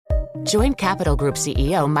Join Capital Group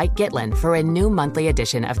CEO Mike Gitlin for a new monthly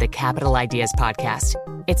edition of the Capital Ideas Podcast.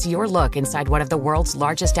 It's your look inside one of the world's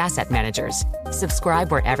largest asset managers.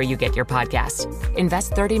 Subscribe wherever you get your podcasts.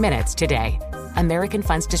 Invest 30 minutes today. American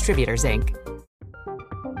Funds Distributors, Inc.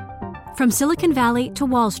 From Silicon Valley to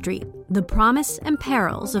Wall Street, the promise and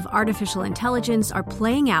perils of artificial intelligence are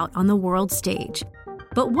playing out on the world stage.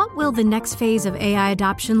 But what will the next phase of AI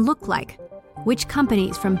adoption look like? Which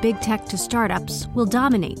companies from big tech to startups will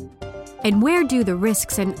dominate? And where do the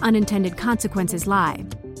risks and unintended consequences lie?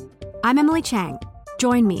 I'm Emily Cheong.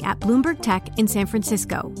 Join me at Bloomberg Tech in San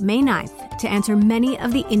Francisco, May 9th, to answer many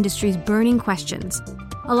of the industry's burning questions,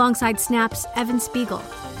 alongside Snap's Evan Spiegel,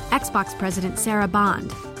 Xbox President Sarah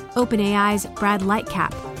Bond, OpenAI's Brad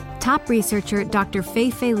Lightcap, top researcher Dr.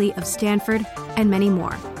 Fei Li of Stanford, and many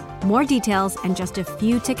more. More details and just a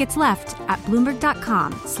few tickets left at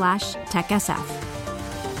Bloomberg.com/TechSF.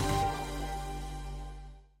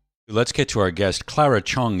 Let's get to our guest. Clara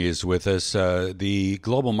Cheong is with us, the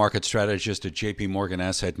global market strategist at JP Morgan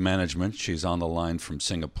Asset Management. She's on the line from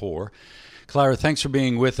Singapore. Clara, thanks for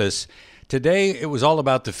being with us. Today, it was all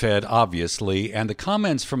about the Fed, obviously, and the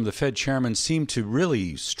comments from the Fed chairman seem to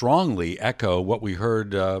really strongly echo what we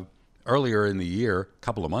heard earlier in the year, a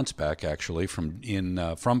couple of months back, actually, from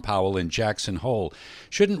Powell in Jackson Hole.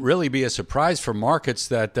 Shouldn't really be a surprise for markets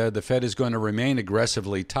that the Fed is going to remain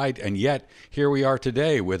aggressively tight, and yet here we are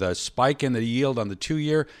today with a spike in the yield on the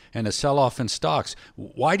 2-year and a sell-off in stocks.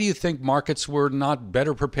 Why do you think markets were not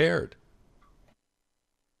better prepared?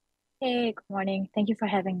 Hey, good morning. Thank you for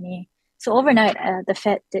having me. So overnight, the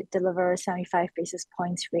Fed did deliver a 75 basis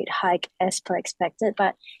points rate hike as per expected,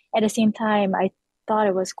 but at the same time, I thought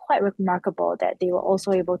it was quite remarkable that they were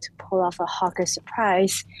also able to pull off a hawkish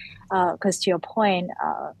surprise, because to your point,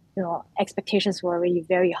 expectations were really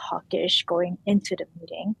very hawkish going into the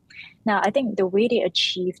meeting. Now, I think the way they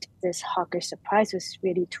achieved this hawkish surprise was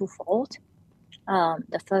really twofold.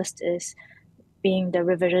 The first is being the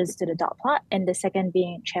revisions to the dot plot, and the second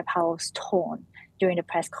being Chair Powell's tone during the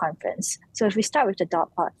press conference. So if we start with the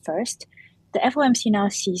dot plot first, the FOMC now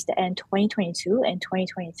sees the end 2022 and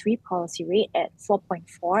 2023 policy rate at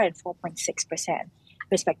 4.4 and 4.6%,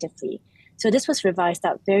 respectively. So this was revised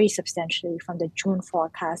up very substantially from the June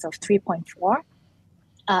forecast of 3.4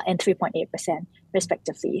 and 3.8%,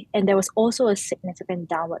 respectively. And there was also a significant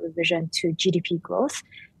downward revision to GDP growth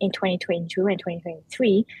in 2022 and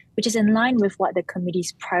 2023, which is in line with what the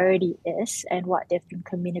committee's priority is and what they've been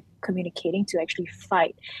communicating to actually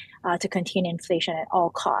fight to contain inflation at all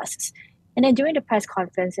costs. And then during the press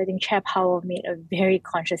conference, I think Chair Powell made a very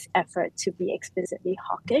conscious effort to be explicitly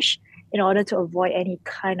hawkish in order to avoid any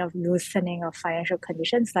kind of loosening of financial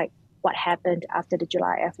conditions like what happened after the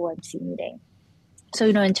July FOMC meeting. So,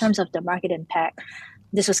 in terms of the market impact,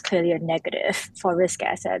 this was clearly a negative for risk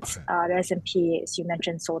assets. The S&P, as you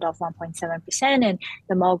mentioned, sold off 1.7%, and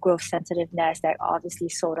the more growth-sensitive NASDAQ obviously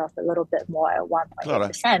sold off a little bit more at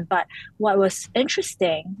 1.8%. But what was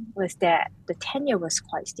interesting was that the 10-year was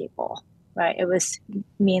quite stable. Right, it was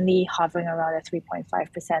mainly hovering around a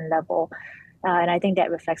 3.5% level, and I think that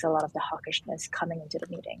reflects a lot of the hawkishness coming into the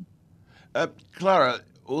meeting. Clara,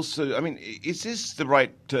 also, is this the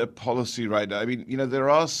right policy right now? There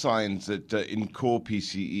are signs that in core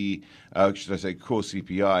PCE, should I say core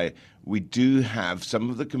CPI, we do have some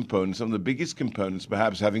of the components, some of the biggest components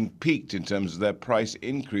perhaps having peaked in terms of their price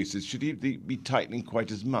increases. Should he be tightening quite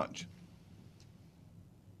as much?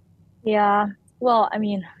 Yeah, well,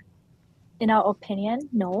 in our opinion,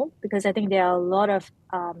 no, because I think there are a lot of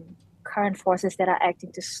current forces that are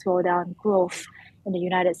acting to slow down growth in the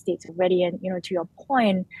United States already. And, to your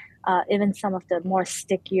point, even some of the more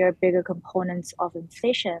stickier, bigger components of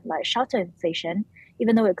inflation, like shelter inflation,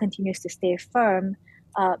 even though it continues to stay firm,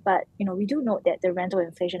 but, we do note that the rental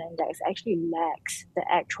inflation index actually lags the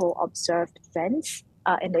actual observed rents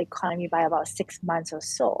in the economy by about 6 months or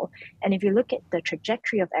so. And if you look at the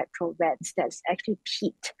trajectory of actual rents, that's actually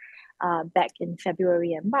peaked back in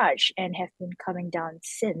February and March and have been coming down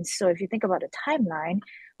since. So if you think about the timeline,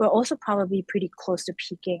 we're also probably pretty close to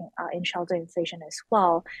peaking in shelter inflation as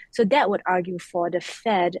well. So that would argue for the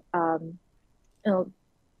Fed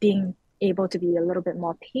being able to be a little bit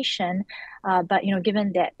more patient. But,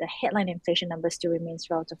 given that the headline inflation number still remains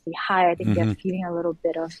relatively high, I think they're feeling a little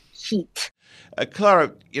bit of heat.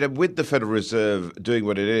 Clara, with the Federal Reserve doing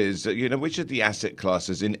what it is, which are the asset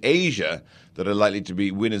classes in Asia that are likely to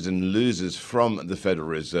be winners and losers from the Federal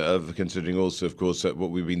Reserve, considering also, of course,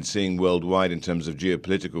 what we've been seeing worldwide in terms of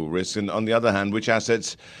geopolitical risks? And on the other hand, which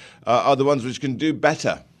assets are the ones which can do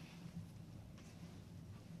better?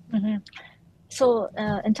 So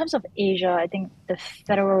in terms of Asia, I think the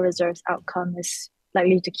Federal Reserve's outcome is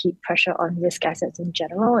likely to keep pressure on risk assets in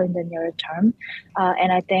general in the nearer term.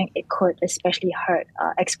 And I think it could especially hurt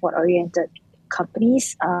export-oriented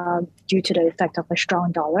companies due to the effect of a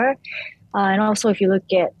strong dollar. And also, if you look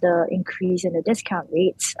at the increase in the discount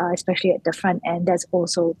rates, especially at the front end, that's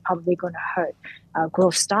also probably going to hurt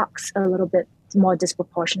growth stocks a little bit more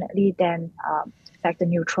disproportionately than factor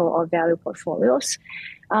neutral or value portfolios.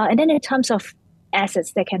 And then in terms of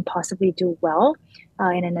assets that can possibly do well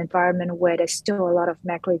in an environment where there's still a lot of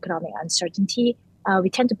macroeconomic uncertainty, we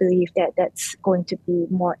tend to believe that that's going to be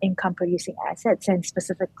more income-producing assets, and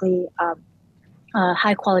specifically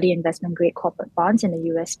high-quality investment-grade corporate bonds in the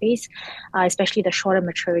U.S. space, especially the shorter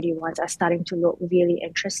maturity ones, are starting to look really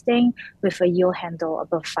interesting with a yield handle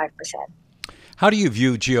above 5%. How do you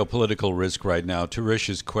view geopolitical risk right now? To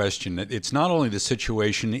Rish's question, it's not only the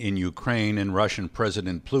situation in Ukraine and Russian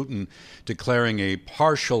President Putin declaring a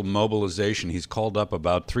partial mobilization. He's called up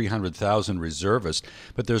about 300,000 reservists,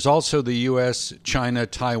 but there's also the U.S., China,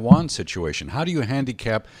 Taiwan situation. How do you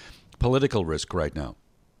handicap political risk right now?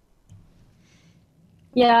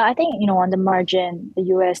 Yeah, I think, on the margin, the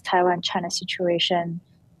U.S., Taiwan, China situation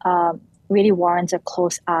really warrants a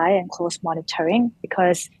close eye and close monitoring,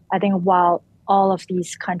 because I think while all of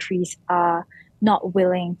these countries are not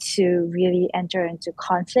willing to really enter into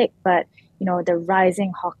conflict, but the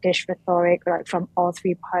rising hawkish rhetoric from all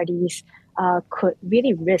three parties could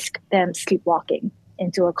really risk them sleepwalking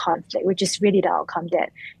into a conflict, which is really the outcome that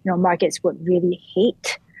markets would really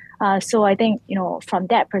hate. So I think from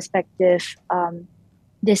that perspective,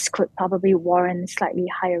 this could probably warrant slightly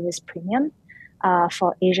higher risk premium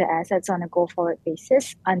for Asia assets on a go-forward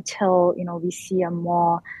basis until we see a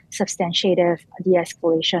more substantiative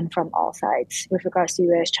de-escalation from all sides with regards to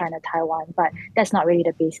US, China, Taiwan. But that's not really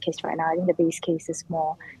the base case right now. I think the base case is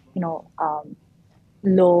more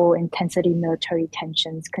low-intensity military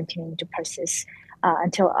tensions continuing to persist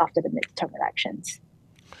until after the midterm elections.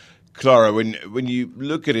 Clara, when you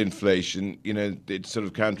look at inflation, it's sort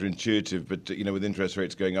of counterintuitive, but with interest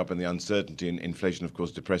rates going up and the uncertainty, and inflation, of course,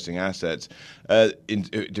 depressing assets,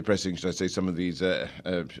 depressing, should I say, some of these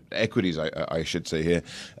equities, I should say here.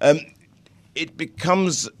 It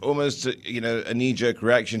becomes almost a knee-jerk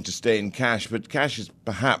reaction to stay in cash, but cash is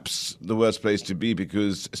perhaps the worst place to be,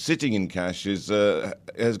 because sitting in cash has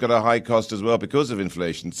got a high cost as well because of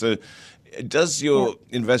inflation. So does your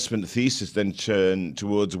investment thesis then turn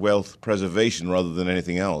towards wealth preservation rather than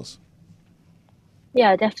anything else?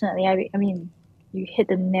 Yeah, definitely. I mean, you hit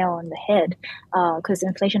the nail on the head, because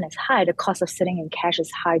inflation is high. The cost of sitting in cash is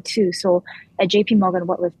high too. So at JP Morgan,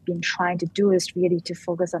 what we've been trying to do is really to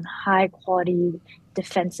focus on high quality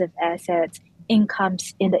defensive assets,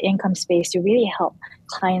 incomes in the income space, to really help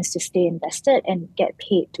clients to stay invested and get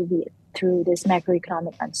paid to read through this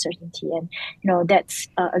macroeconomic uncertainty. And that's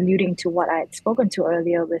alluding to what I had spoken to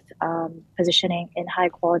earlier with positioning in high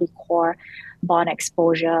quality core bond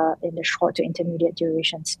exposure in the short to intermediate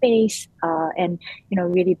duration space, and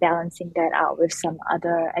really balancing that out with some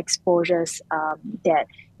other exposures that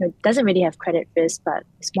doesn't really have credit risk, but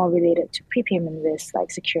it's more related to prepayment risk, like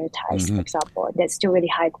securitized, for example. That's still really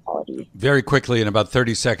high quality. Very quickly, in about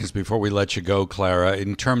 30 seconds before we let you go, Clara,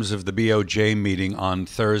 in terms of the BOJ meeting on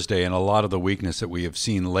Thursday and a lot of the weakness that we have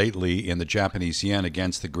seen lately in the Japanese yen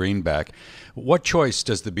against the greenback, what choice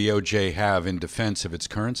does the BOJ have in defense of its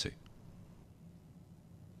currency?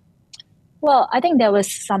 Well, I think there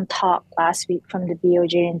was some talk last week from the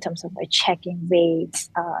BOJ in terms of checking rates,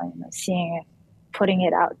 putting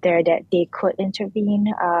it out there that they could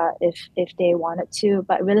intervene if they wanted to.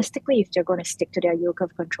 But realistically, if they're going to stick to their yield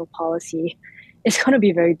curve control policy, it's going to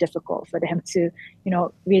be very difficult for them to,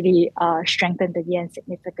 really strengthen the yen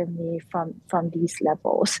significantly from these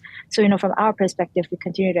levels. So, from our perspective, we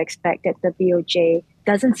continue to expect that the BOJ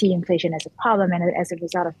doesn't see inflation as a problem, and as a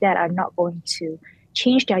result of that, are not going to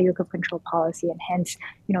change their yield curve control policy, and hence,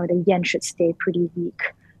 the yen should stay pretty weak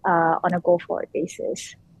on a go-forward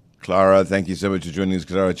basis. Clara, thank you so much for joining us.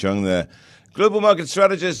 Clara Cheong there, global market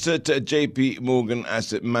strategist at JP Morgan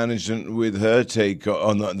Asset Management, with her take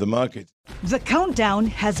on the market. The countdown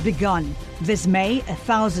has begun. This May,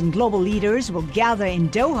 1,000 global leaders will gather in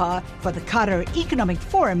Doha for the Qatar Economic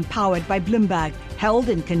Forum powered by Bloomberg, held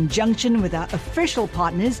in conjunction with our official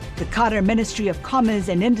partners, the Qatar Ministry of Commerce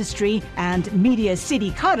and Industry and Media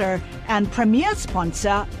City Qatar, and premier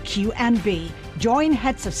sponsor QNB. Join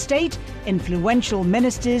heads of state, influential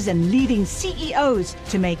ministers, and leading CEOs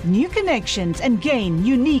to make new connections and gain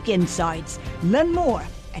unique insights. Learn more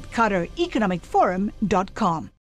at QatarEconomicForum.com.